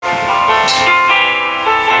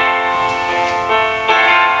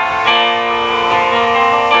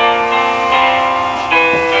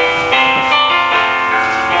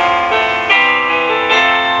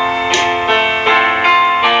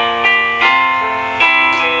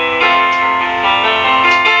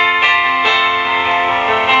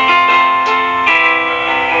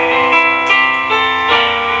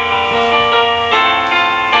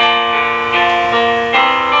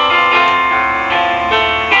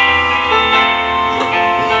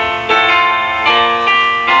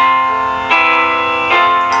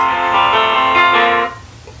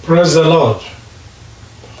Praise the Lord.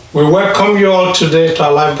 We welcome you all today to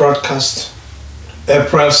our live broadcast,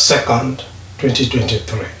 April 2nd,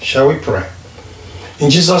 2023. Shall we pray? In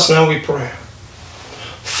Jesus' name we pray.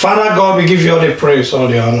 Father God, we give you all the praise, all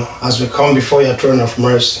the honor, as we come before your throne of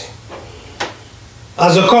mercy.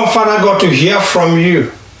 As we come, Father God, to hear from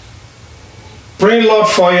you, pray, Lord,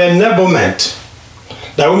 for your enablement,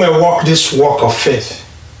 that we may walk this walk of faith,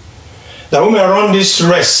 that we may run this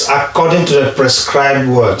race according to the prescribed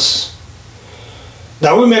words,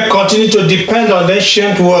 that we may continue to depend on the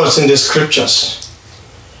ancient words in the scriptures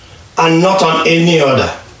and not on any other.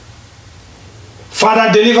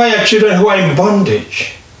 Father, deliver your children who are in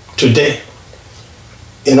bondage today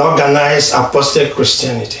in organized apostate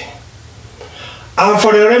Christianity. And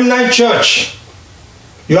for the Remnant Church,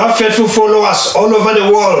 you have faithful followers all over the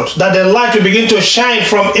world, that the light will begin to shine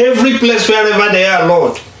from every place wherever they are,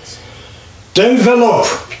 Lord, to envelop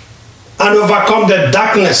and overcome the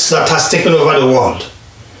darkness that has taken over the world.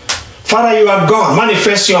 Father, you are God.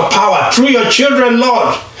 Manifest your power through your children,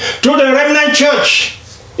 Lord, through the Remnant Church,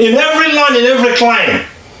 in every land, in every clime.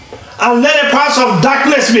 And let the powers of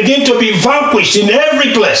darkness begin to be vanquished in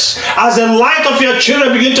every place, as the light of your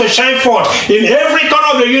children begin to shine forth in every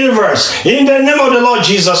corner of the universe, in the name of the Lord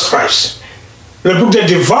Jesus Christ. Rebuke the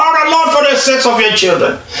devourer, Lord, for the sakes of your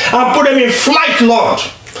children, and put them in flight, Lord,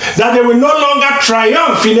 that they will no longer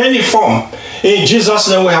triumph in any form. In Jesus'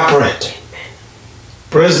 name we have prayed.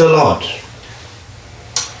 Praise the Lord.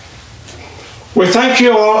 We thank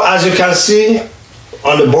you all, as you can see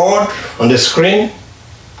on the board, on the screen.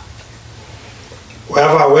 We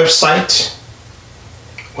have our website.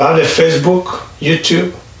 We have the Facebook,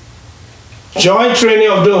 YouTube. Join through any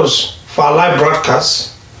of those for our live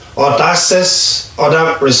broadcasts or to access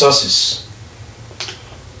other resources.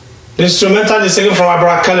 The instrumental is taken from our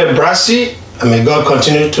brother Caleb Brassi, and may God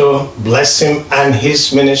continue to bless him and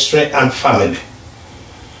his ministry and family.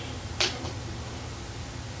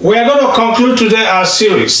 We are going to conclude today our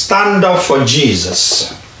series, Stand Up for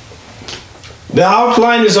Jesus. The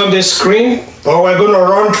outline is on the screen, but we're going to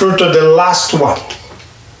run through to the last one,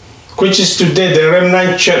 which is today the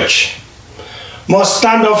Remnant Church must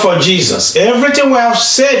stand up for Jesus. Everything we have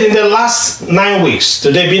said in the last 9 weeks,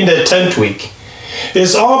 today being the 10th week,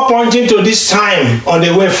 is all pointing to this time on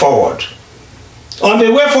the way forward. On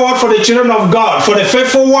the way forward for the children of God, for the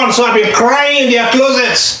faithful ones who have been crying in their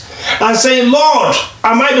closets and saying, Lord,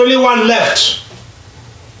 am I the only one left?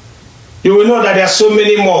 You will know that there are so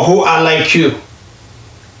many more who are like you.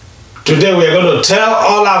 Today we are going to tell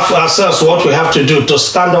all of ourselves what we have to do to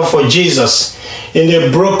stand up for Jesus in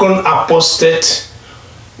a broken apostate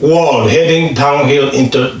world heading downhill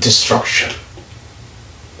into destruction.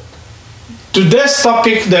 Today's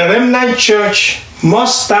topic, the Remnant Church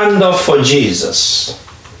must stand up for Jesus.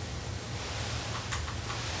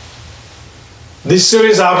 This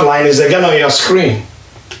series outline is again on your screen.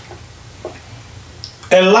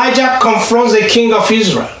 Elijah confronts the king of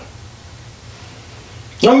Israel.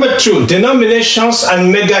 Number 2, denominations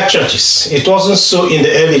and mega churches. It wasn't so in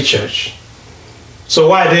the early church. So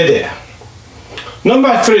why are they there?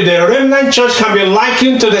 Number 3, the Remnant Church can be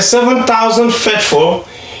likened to the 7,000 faithful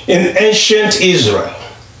in ancient Israel.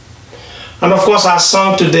 And of course, our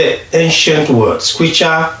song today, ancient words, which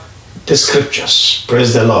are the scriptures.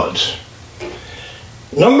 Praise the Lord.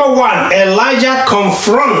 Number 1, Elijah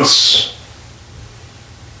confronts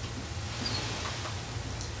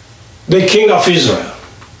the king of Israel.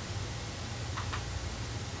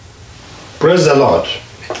 Praise the Lord.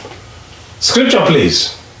 Scripture,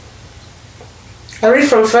 please. I read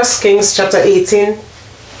from 1 Kings chapter 18,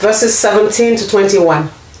 verses 17 to 21.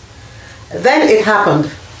 Then it happened,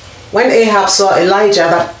 when Ahab saw Elijah,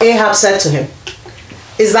 that Ahab said to him,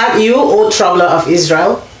 Is that you, O troubler of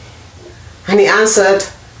Israel? And he answered,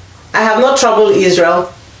 I have not troubled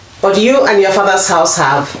Israel, but you and your father's house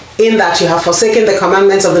have, in that you have forsaken the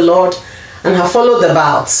commandments of the Lord and have followed the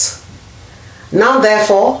Baals. Now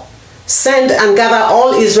therefore, send and gather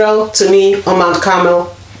all Israel to me on Mount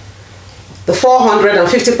Carmel, the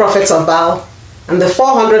 450 prophets of Baal, and the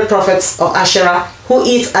 400 prophets of Asherah who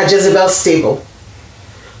eat at Jezebel's stable.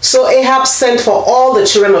 So Ahab sent for all the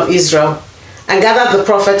children of Israel and gathered the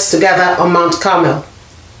prophets together on Mount Carmel.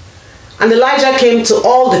 And Elijah came to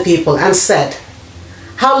all the people and said,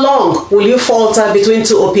 How long will you falter between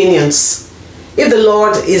two opinions? If the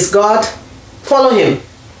Lord is God, follow him,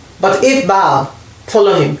 but if Baal,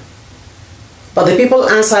 follow him. But the people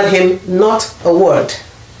answered him not a word.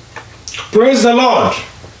 Praise the Lord.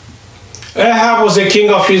 Ahab was the king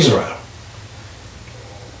of Israel.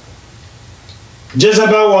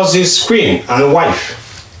 Jezebel was his queen and wife.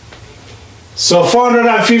 So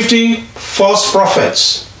 450 false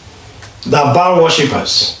prophets the Baal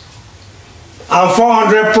worshippers, and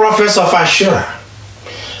 400 prophets of Asherah.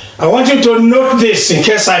 I want you to note this in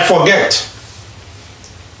case I forget.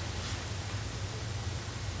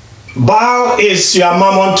 Baal is your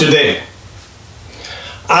Mammon today,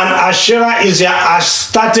 and Asherah is your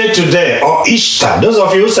Astarte today, or Ishtar. Those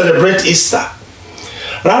of you who celebrate Easter,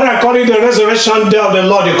 rather than calling the resurrection day of the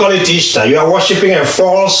Lord, you call it Ishtar. You are worshipping a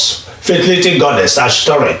false fertility goddess,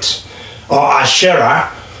 Ashtoreth, or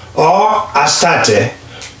Asherah, or Astarte,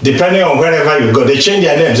 depending on wherever you go. They change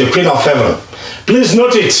their names, the Queen of Heaven. Please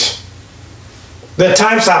note it. The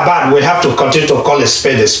times are bad. We have to continue to call a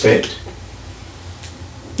spade a spade.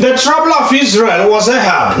 The trouble of Israel was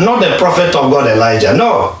Ahab, not the prophet of God Elijah.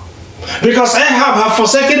 No. Because Ahab had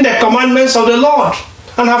forsaken the commandments of the Lord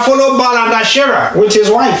and had followed Baal and Asherah with his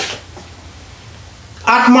wife.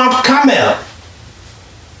 At Mount Carmel,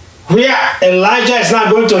 where Elijah is now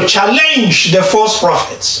going to challenge the false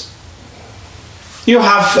prophets, you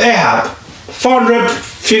have Ahab,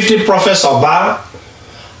 450 prophets of Baal,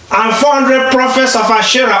 and 400 prophets of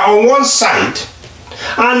Asherah on one side,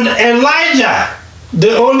 and Elijah,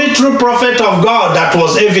 the only true prophet of God that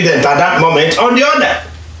was evident at that moment, on the other.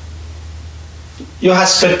 You had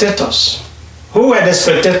spectators. Who were the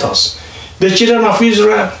spectators? The children of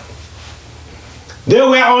Israel. They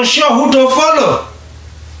were unsure who to follow.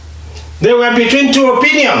 They were between two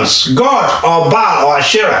opinions, God or Baal or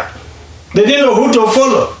Asherah. They didn't know who to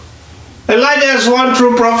follow. Elijah is one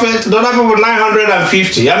true prophet, the other people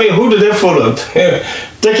 950. I mean, who do they follow?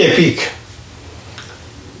 Take a peek.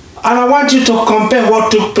 And I want you to compare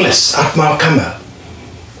what took place at Mount Carmel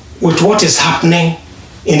with what is happening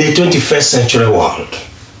in the 21st century world.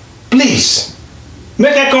 Please,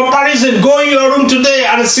 make a comparison. Go in your room today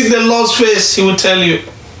and seek the Lord's face. He will tell you.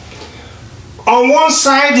 On one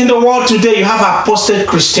side in the world today, you have apostate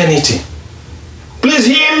Christianity. Please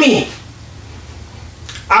hear me.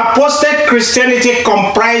 Apostate Christianity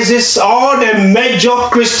comprises all the major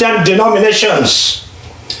Christian denominations,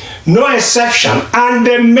 no exception, and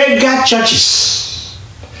the mega churches.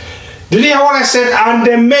 Did you hear what I said? And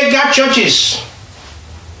the mega churches.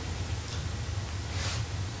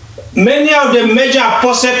 Many of the major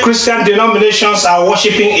apostate Christian denominations are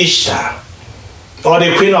worshipping Ishtar, or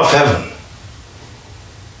the Queen of Heaven.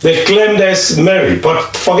 They claim there's Mary,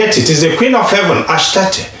 but forget it. It's the Queen of Heaven,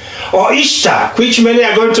 Astarte, or Ishtar, which many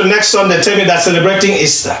are going to next Sunday tell me they're celebrating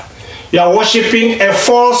Easter. You are worshipping a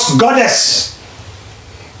false goddess.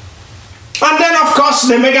 And then, of course,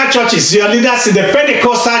 the mega churches, your leaders in the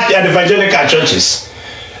Pentecostal and evangelical churches,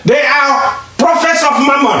 they are prophets of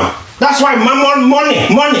Mammon. That's why Mammon,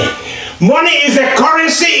 money is the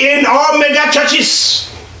currency in all mega churches.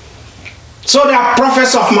 So they are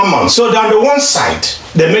prophets of Mammon. So they're on the one side,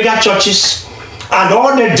 the mega churches and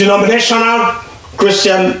all the denominational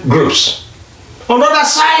Christian groups. On the other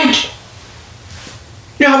side,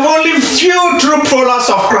 you have only few true followers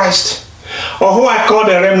of Christ, or who I call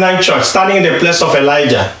the Remnant church, standing in the place of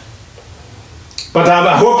Elijah. But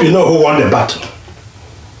I hope you know who won the battle.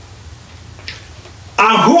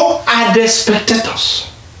 And who are the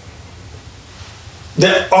spectators?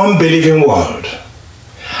 The unbelieving world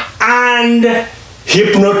and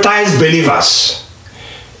hypnotized believers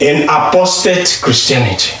in apostate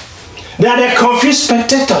Christianity. They are the confused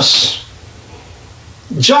spectators.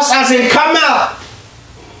 Just as in Carmel,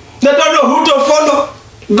 they don't know who to follow,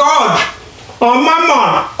 God or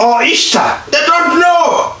Mammon or Ishtar. They don't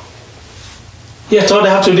know. Yet all they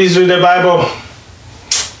have to do is read the Bible.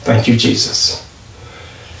 Thank you, Jesus.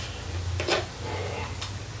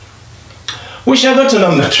 We shall go to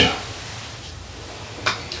number 2.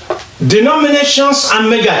 Denominations and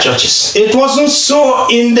mega churches. It wasn't so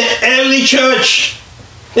in the early church.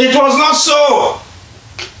 It was not so.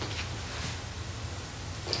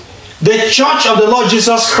 The church of the Lord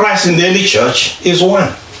Jesus Christ in the early church is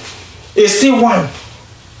one. It's still one.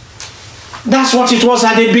 That's what it was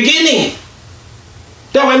at the beginning.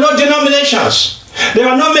 There were no denominations. There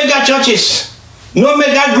were no mega churches. No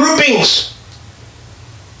mega groupings.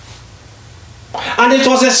 And it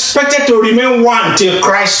was expected to remain one till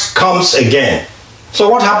Christ comes again. So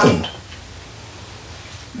what happened?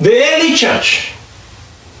 The early church,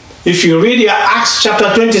 if you read your Acts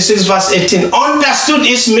chapter 26 verse 18, understood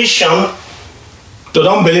its mission to the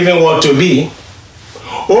unbelieving world to be,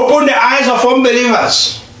 open the eyes of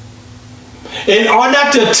unbelievers in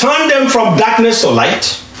order to turn them from darkness to light,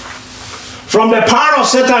 from the power of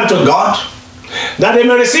Satan to God, that they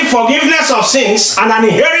may receive forgiveness of sins and an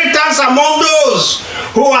inheritance among those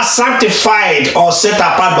who are sanctified or set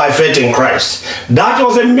apart by faith in Christ. That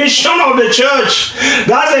was a mission of the church.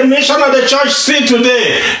 That's a mission of the church still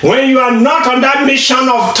today. When you are not on that mission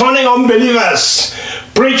of turning unbelievers,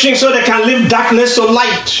 preaching so they can leave darkness to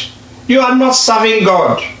light, you are not serving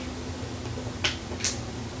God.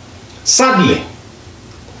 Sadly,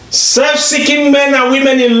 self-seeking men and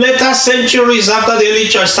women in later centuries after the early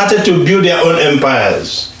church started to build their own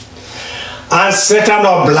empires. And Satan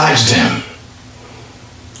obliged them.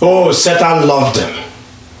 Oh, Satan loved them.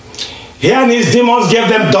 He and his demons gave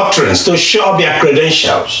them doctrines to show up their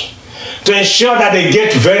credentials, to ensure that they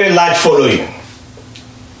get very large following.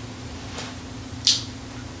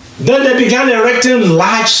 Then they began erecting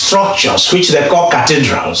large structures, which they call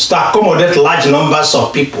cathedrals, to accommodate large numbers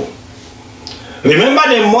of people. Remember,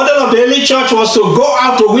 the model of the early church was to go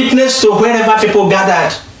out to witness to wherever people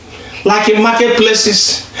gathered. Like in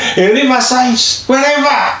marketplaces, in riversides,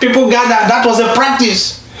 wherever people gathered. That was a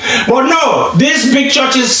practice. But no, these big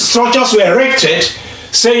structures were erected,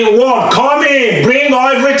 saying, "Lord, come in, bring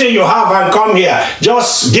everything you have and come here.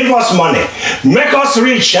 Just give us money. Make us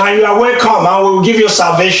rich and you are welcome and we will give you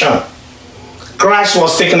salvation." Christ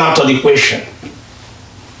was taken out of the equation.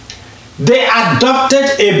 They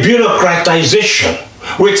adopted a bureaucratization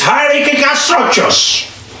with hierarchical structures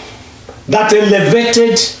that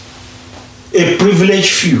elevated a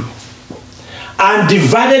privileged few and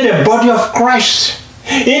divided the body of Christ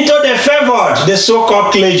into the favored, the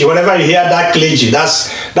so-called clergy. Whenever you hear that clergy, that's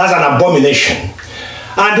an abomination.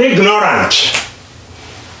 And the ignorant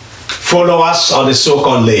followers of the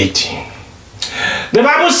so-called laity. The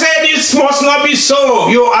Bible said this must not be so.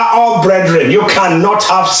 You are all brethren. You cannot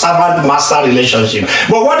have servant-master relationship.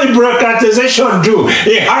 But what did bureaucratization do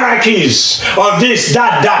in hierarchies of this,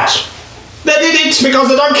 that? They did it because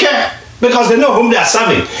they don't care. Because they know whom they are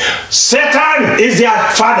serving. Satan is their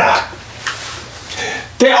father.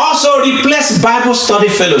 They also replaced Bible study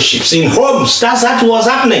fellowships in homes. That's what was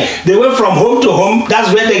happening. They went from home to home.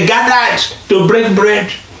 That's where they gathered to break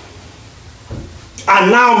bread.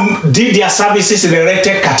 And now did their services in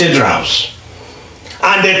erected cathedrals.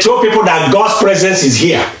 And they told people that God's presence is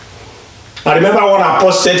here. I remember one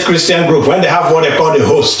apostate Christian group, when they have what they call the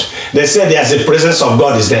host, they said there's the presence of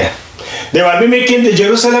God is there. They were mimicking the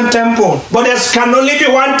Jerusalem temple. But there can only be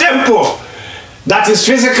one temple that is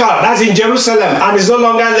physical, that's in Jerusalem, and is no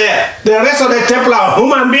longer there. The rest of the temple are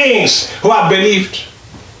human beings who have believed.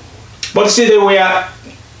 But you see, they were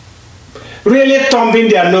really thumping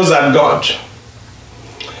their nose at God.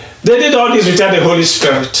 They did all this without the Holy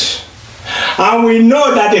Spirit. And we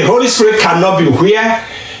know that the Holy Spirit cannot be where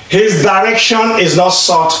his direction is not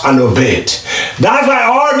sought and obeyed. That's why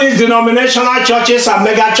all these denominational churches and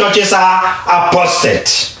mega churches are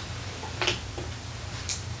apostate.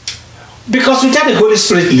 Because without the Holy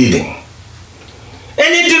Spirit leading,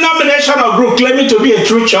 any denomination or group claiming to be a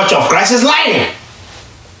true church of Christ is lying.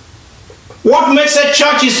 What makes a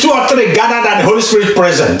church is 2 or 3 gathered and the Holy Spirit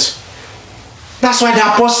present. That's why they're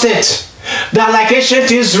apostate. They're like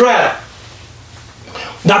ancient Israel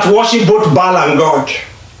that worship both Baal and God.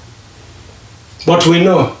 But we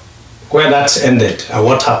know where that ended and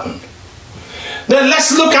what happened. Then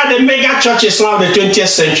let's look at the mega churches now of the 20th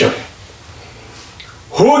century,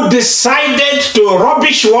 who decided to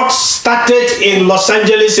rubbish what started in Los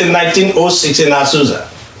Angeles in 1906 in Azusa.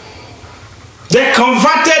 They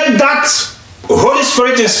converted that Holy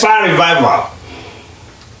Spirit inspired revival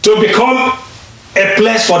to become a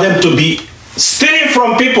place for them to be stealing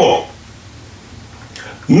from people.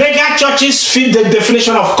 Mega churches fit the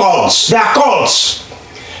definition of cults. They are cults.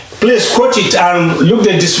 Please quote it and look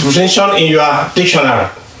the definition in your dictionary.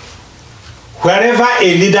 Wherever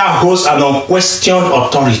a leader holds an unquestioned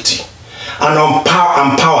authority and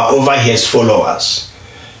power over his followers,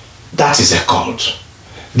 that is a cult.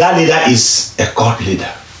 That leader is a cult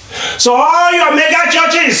leader. So all your mega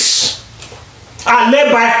churches are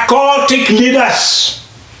led by cultic leaders.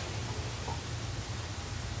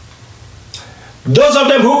 Those of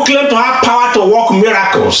them who claim to have power to work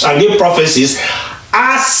miracles and give prophecies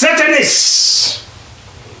are Satanists.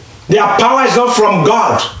 Their power is not from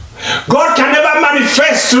God. God can never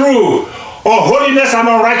manifest through unholiness and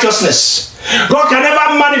unrighteousness. God can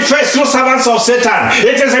never manifest through servants of Satan.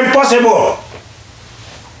 It is impossible.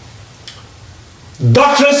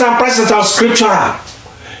 Doctrines and precepts are scriptural.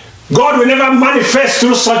 God will never manifest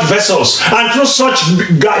through such vessels and through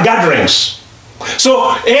such gatherings.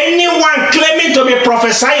 So anyone claiming to be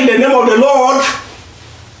prophesying in the name of the Lord,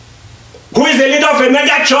 who is the leader of a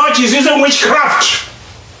mega church, is using witchcraft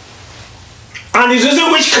And he's using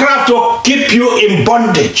witchcraft to keep you in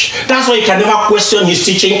bondage. That's why you can never question his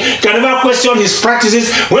teaching. You can never question his practices.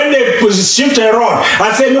 When they shift a rod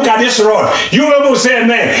and say, look at this rod, you will say,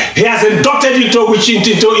 man, he has inducted into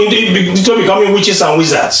becoming witches and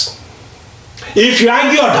wizards. If you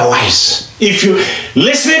argue otherwise, if you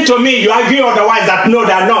listen to me, you argue otherwise that no,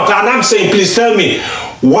 they are not. And I'm saying, please tell me,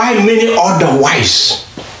 why many otherwise,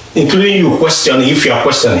 including you questioning, if you are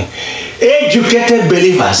questioning, educated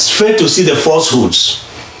believers fail to see the falsehoods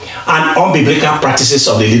and unbiblical practices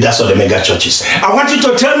of the leaders of the mega churches? I want you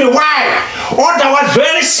to tell me why. Otherwise,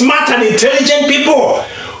 very smart and intelligent people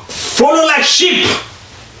follow like sheep.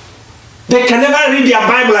 They can never read their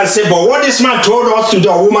Bible and say, but what this man told us to do,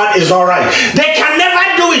 a woman, is all right. They can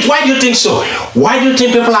never do it. Why do you think so? Why do you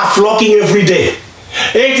think people are flocking every day?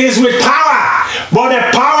 It is with power, but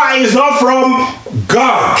the power is not from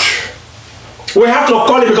God. We have to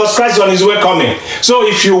call it because Christ is on his way coming. So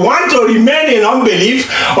if you want to remain in unbelief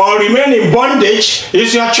or remain in bondage,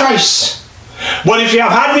 it's your choice. But if you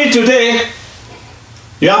have had me today,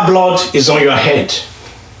 your blood is on your head.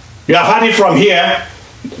 You have had it from here.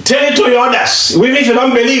 Tell it to your others. Even if you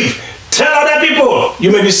don't believe, tell other people.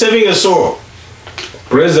 You may be saving a soul.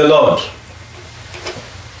 Praise the Lord.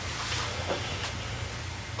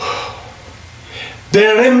 The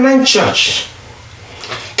remnant church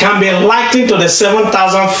can be likened to the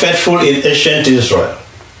 7,000 faithful in ancient Israel.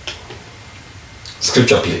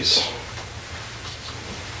 Scripture, please.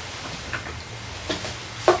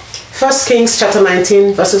 1 Kings chapter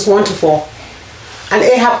 19, verses 1 to 4. And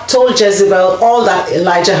Ahab told Jezebel all that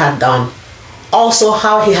Elijah had done, also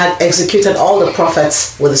how he had executed all the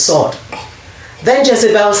prophets with the sword. Then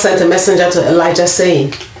Jezebel sent a messenger to Elijah,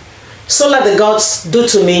 saying, so let the gods do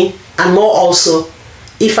to me, and more also,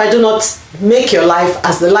 if I do not make your life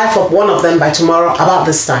as the life of one of them by tomorrow about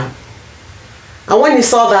this time. And when he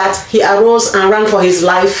saw that, he arose and ran for his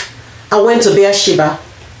life, and went to Beersheba,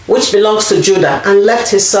 which belongs to Judah, and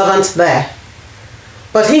left his servant there.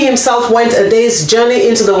 But he himself went a day's journey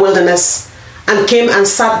into the wilderness, and came and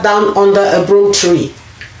sat down under a broom tree.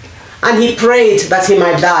 And he prayed that he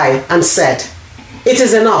might die, and said, it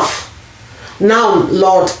is enough. Now,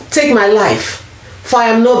 Lord, take my life, for I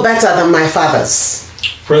am no better than my fathers.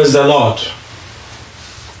 Praise the Lord.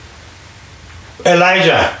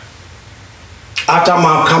 Elijah, after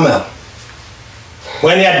Mount Carmel,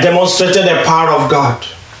 when he had demonstrated the power of God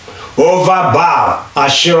over Baal,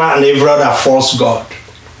 Asherah, and every other false god,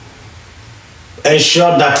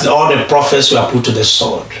 ensured that all the prophets were put to the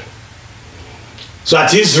sword, so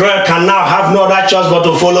that Israel can now have no other choice but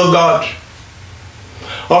to follow God.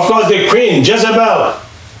 Of course, the queen Jezebel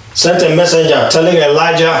sent a messenger telling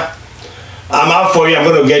Elijah, I'm out for you, I'm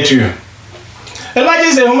going to get you. Elijah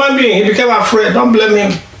is a human being. He became afraid. Don't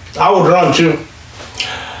blame him. I would run too.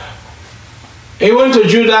 He went to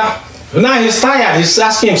Judah. Now he's tired. He's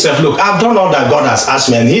asking himself, look, I've done all that God has asked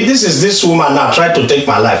me, and this woman now tried to take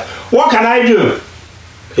my life. What can I do?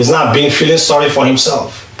 He's now feeling sorry for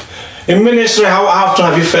himself. In ministry, how often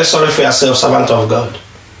have you felt sorry for yourself, servant of God?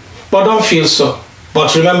 But don't feel so.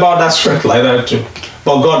 But remember that strength like that too.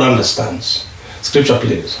 But God understands. Scripture,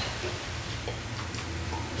 please.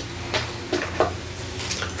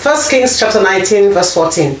 1 Kings chapter 19, verse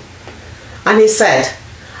 14. And he said,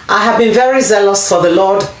 I have been very zealous for the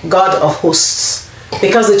Lord God of hosts,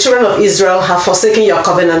 because the children of Israel have forsaken your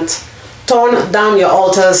covenant, torn down your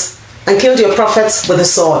altars, and killed your prophets with the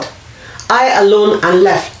sword. I alone am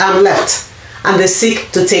left, and they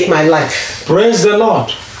seek to take my life. Praise the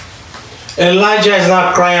Lord. Elijah is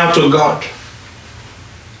now crying out to God.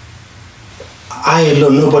 I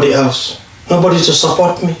alone, nobody else. Nobody to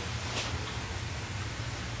support me.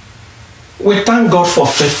 We thank God for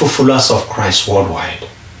faithful followers of Christ worldwide.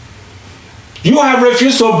 You have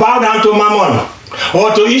refused to bow down to Mammon,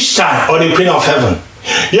 or to Ishtar, or the Queen of Heaven.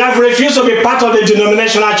 You have refused to be part of the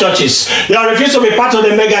denominational churches. You have refused to be part of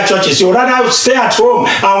the mega churches. You would rather stay at home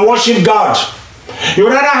and worship God. You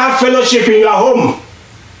would rather have fellowship in your home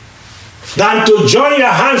than to join your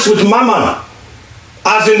hands with Mammon,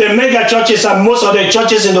 as in the mega churches and most of the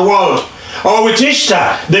churches in the world, or with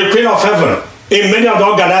Ishtar, the Queen of Heaven, in many of the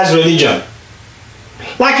organized religion.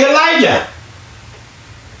 Like Elijah,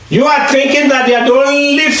 you are thinking that you are the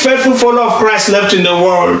only faithful follower of Christ left in the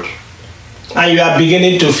world, and you are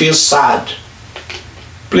beginning to feel sad.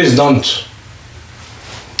 Please don't.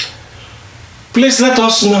 Please let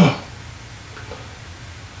us know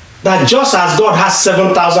that just as God has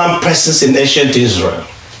 7,000 persons in ancient Israel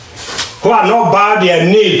who are not bowed their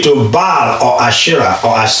knee to Baal or Asherah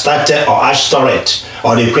or Astarte or Ashtoreth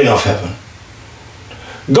or the Queen of Heaven,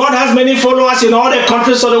 God has many followers in all the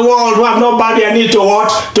countries of the world who have not bowed their knee to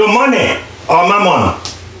what? To money, or Mammon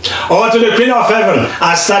or to the Queen of Heaven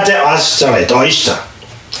and started Ashtoreth or Ishtar.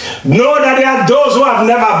 Know that there are those who have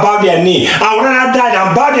never bowed their knee and rather died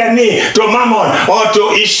and bowed their knee to Mammon or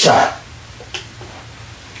to Ishtar.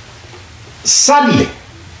 Sadly,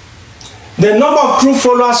 the number of true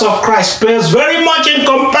followers of Christ pales very much in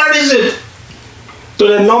comparison to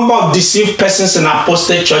the number of deceived persons in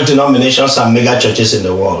apostate church denominations and mega churches in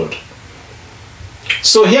the world.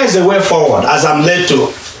 So here's the way forward, as I'm led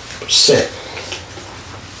to say.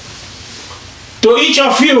 To each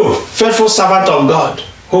of you, faithful servant of God,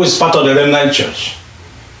 who is part of the Remnant Church,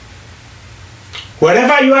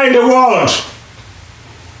 wherever you are in the world,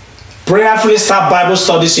 prayerfully start Bible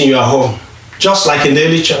studies in your home, just like in the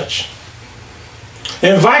early church.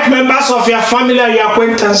 Invite members of your family and your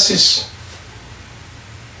acquaintances.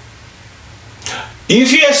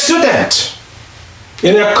 If you're a student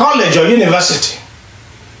in a college or university,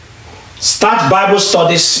 start Bible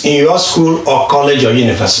studies in your school or college or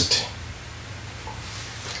university.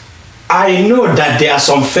 I know that there are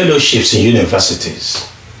some fellowships in universities,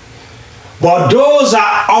 but those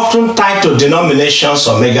are often tied to denominations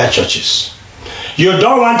or mega churches. You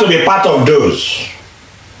don't want to be part of those.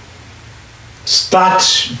 Start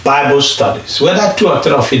Bible studies, whether 2 or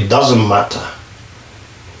 3 of it, doesn't matter.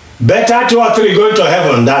 Better 2 or 3 going to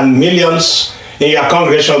heaven than millions in your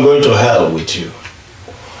congregation going to hell with you.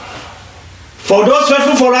 For those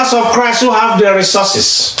faithful followers of Christ who have the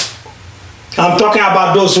resources, I'm talking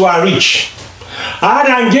about those who are rich, rather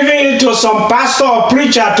than giving it to some pastor or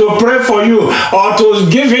preacher to pray for you or to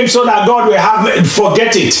give him so that God will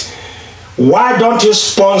forget it, why don't you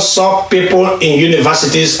sponsor people in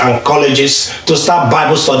universities and colleges to start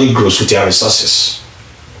Bible study groups with your resources?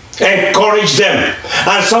 Encourage them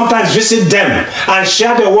and sometimes visit them and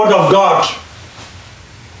share the word of God.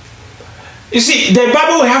 You see, the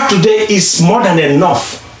Bible we have today is more than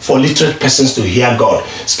enough for literate persons to hear God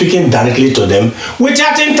speaking directly to them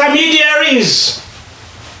without intermediaries.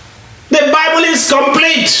 The Bible is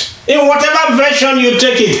complete. In whatever version you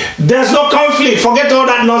take it, there's no conflict. Forget all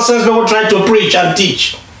that nonsense people try to preach and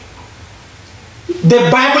teach. The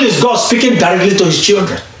Bible is God speaking directly to his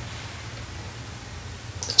children.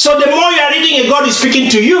 So the more you are reading it, God is speaking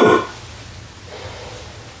to you.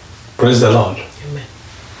 Praise the Lord. Amen.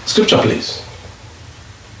 Scripture, please.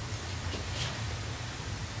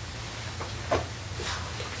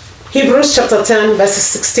 Hebrews chapter 10, verses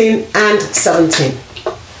 16 and 17.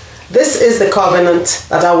 This is the covenant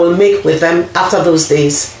that I will make with them after those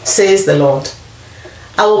days, says the Lord.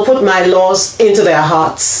 I will put my laws into their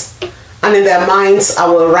hearts, and in their minds I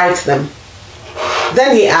will write them.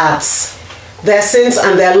 Then he adds, their sins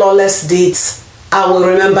and their lawless deeds I will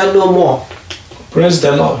remember no more. Praise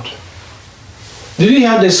the Lord. Did you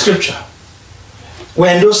hear the scripture?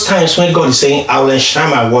 When those times when God is saying, I will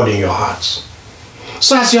enshrine my word in your hearts.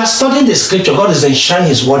 So as you are studying the scripture, God is enshrining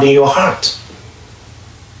his word in your heart.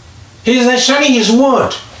 He is enshrining his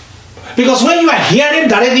word. Because when you are hearing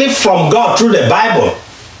directly from God through the Bible,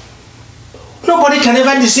 nobody can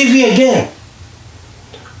ever deceive you again.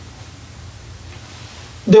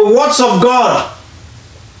 The words of God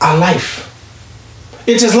are life.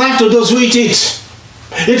 It is life to those who eat it.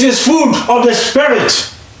 It is food of the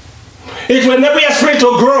spirit. It will enable your spirit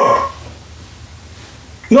to grow.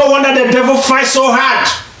 No wonder the devil fights so hard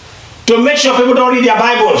to make sure people don't read their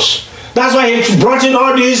Bibles. That's why he brought in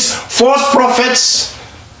all these false prophets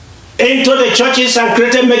into the churches and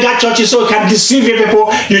created mega churches so he can deceive you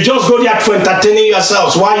people. You just go there for entertaining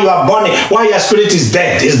yourselves while you are burning, while your spirit is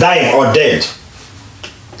dead, is dying or dead.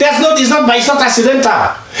 It's not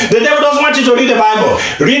accidental. The devil doesn't want you to read the Bible.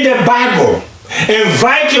 Read the Bible.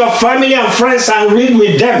 Invite your family and friends and read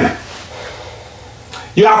with them.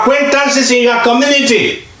 Your acquaintances in your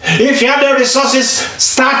community. If you have the resources,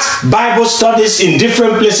 start Bible studies in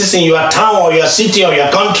different places in your town or your city or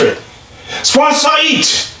your country. Sponsor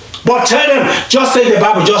it. But tell them, just take the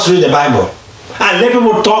Bible, just read the Bible. And let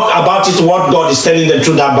people talk about it, what God is telling them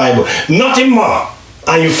through that Bible. Nothing more.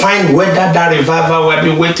 And you find whether that revival will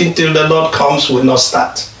be waiting till the Lord comes will not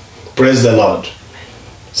start. Praise the Lord.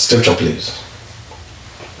 Scripture, please.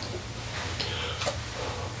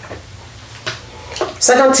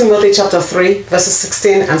 2 Timothy chapter 3, verses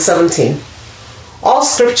 16 and 17. All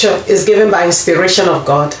scripture is given by inspiration of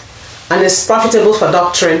God and is profitable for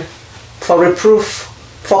doctrine, for reproof,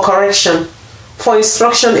 for correction, for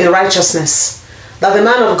instruction in righteousness, that the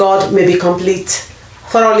man of God may be complete,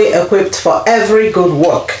 thoroughly equipped for every good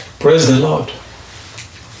work. Praise the Lord.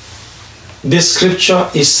 This scripture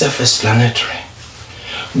is self-explanatory.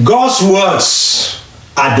 God's words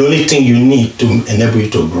are the only thing you need to enable you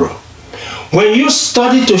to grow. When you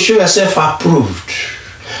study to show yourself approved,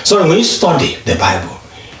 So when you study the Bible,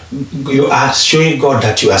 you are showing God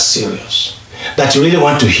that you are serious, that you really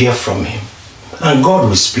want to hear from him. And God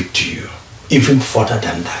will speak to you even further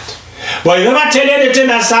than that. But you never tell anything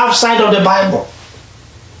that's outside of the Bible.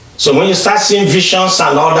 So when you start seeing visions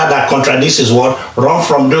and all that contradicts his word, run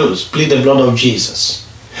from those. Plead the blood of Jesus.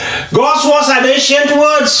 God's words are the ancient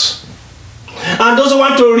words. And those who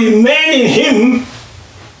want to remain in him,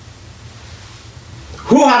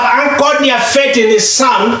 who have anchored their faith in his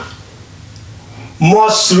Son,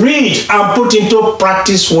 must read and put into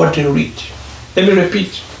practice what they read. Let me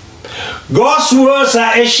repeat. God's words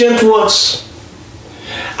are ancient words.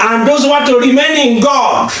 And those who want to remain in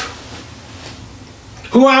God,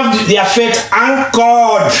 who have their faith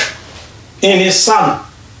anchored in his Son,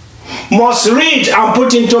 must read and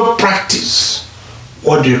put into practice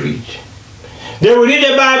what they read. They will read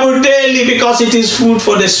the Bible daily because it is food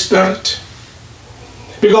for the spirit.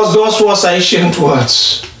 Because God's words are ancient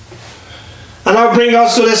words. And I'll bring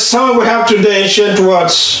us to the song we have today, ancient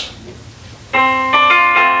words.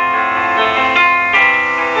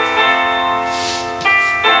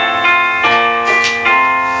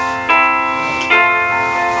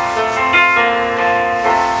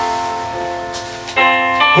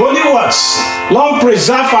 Holy words, long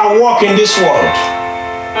preserve our walk in this world.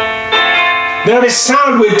 There is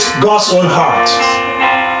sound with God's own heart.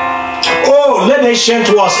 Oh, let ancient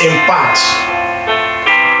words impart.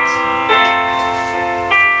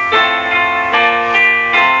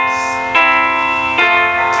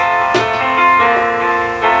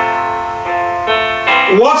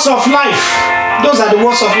 Words of life. Those are the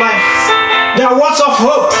words of life. They are words of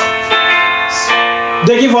hope.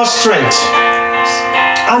 They give us strength.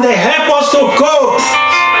 And they help us to cope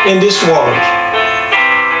in this world.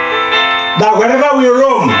 That wherever we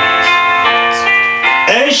roam,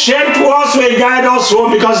 ancient words will guide us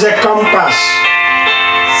home because they compass.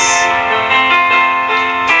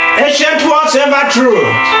 Ancient words ever true.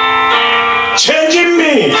 Changing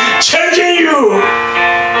me, changing you.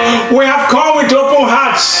 We have come with open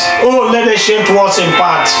hearts. Oh, let ancient words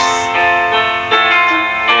impart.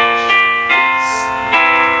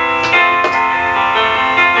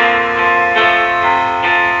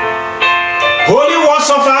 Holy words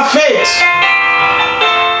of our faith,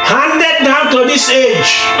 handed down to this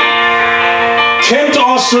age, came to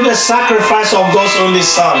us through the sacrifice of God's only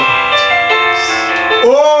Son.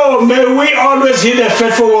 Oh, may we always hear the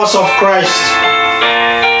faithful words of Christ.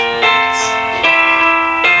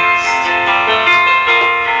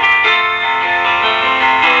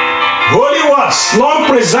 Holy words, long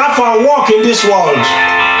preserve our walk in this world.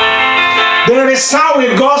 They resound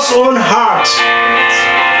with God's own heart.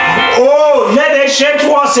 Oh, let ancient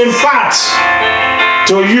words impart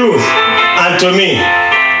to you and to me.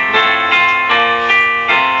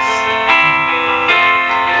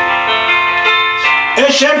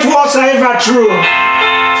 Ancient words are ever true.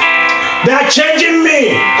 They are changing me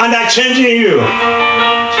and they are changing you.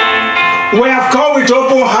 We have come with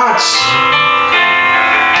open hearts.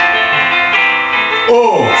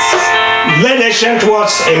 Oh, let ancient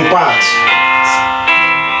words impart.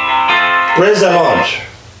 Praise the Lord.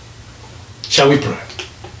 Shall we pray?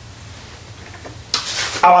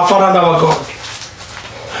 Our Father and our God,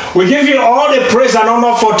 we give you all the praise and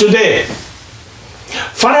honor for today.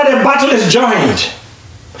 Father, the battle is joined.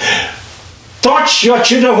 Touch your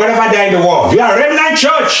children wherever they are in the world. You are Remnant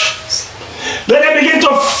Church. Let them begin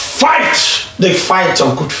to fight the fight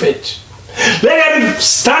of good faith. Let them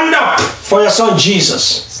stand up for your Son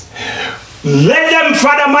Jesus. Let them,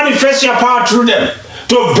 Father, manifest your power through them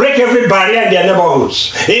to break every barrier in their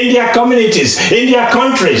neighborhoods, in their communities, in their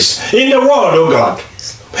countries, in the world, oh God.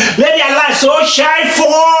 Let their light so shine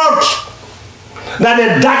forth that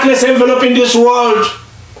the darkness enveloping this world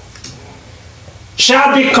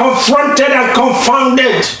shall be confronted and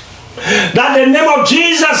confounded. That the name of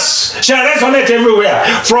Jesus shall resonate everywhere,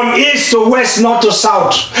 from east to west, north to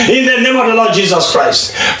south, in the name of the Lord Jesus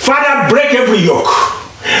Christ. Father, break every yoke.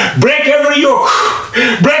 Break every yoke.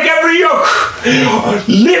 Break every yoke.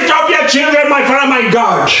 Lift up your children, my Father, my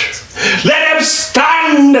God. Let them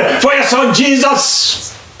stand for your Son Jesus.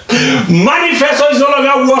 Manifest is no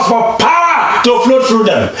longer words, for power to flow through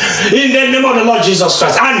them in the name of the Lord Jesus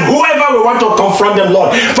Christ. And whoever we want to confront them,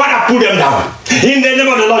 Lord, Father, put them down in the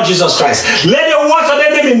name of the Lord Jesus Christ. Let the words of the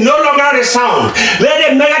enemy no longer resound.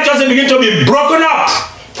 Let the mega churches begin to be broken up,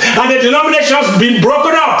 and the denominations be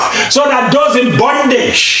broken up, so that those in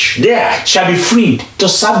bondage there shall be freed to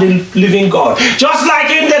serve the living God, just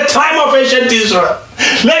like in the time of ancient Israel.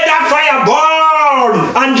 Let that fire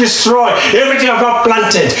burn and and destroy everything I've not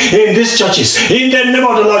planted in these churches. In the name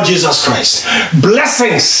of the Lord Jesus Christ.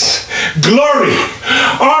 Blessings, glory,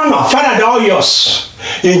 honor, Father, they're all yours.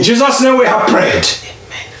 In Jesus' name we have prayed.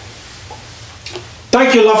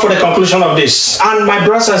 Thank you, Lord, for the conclusion of this. And my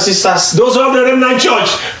brothers and sisters, those of the Remnant Church,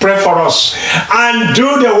 pray for us and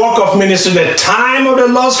do the work of ministry. The time of the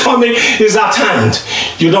Lord's coming is at hand.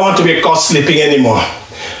 You don't want to be caught sleeping anymore.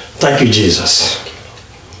 Thank you, Jesus.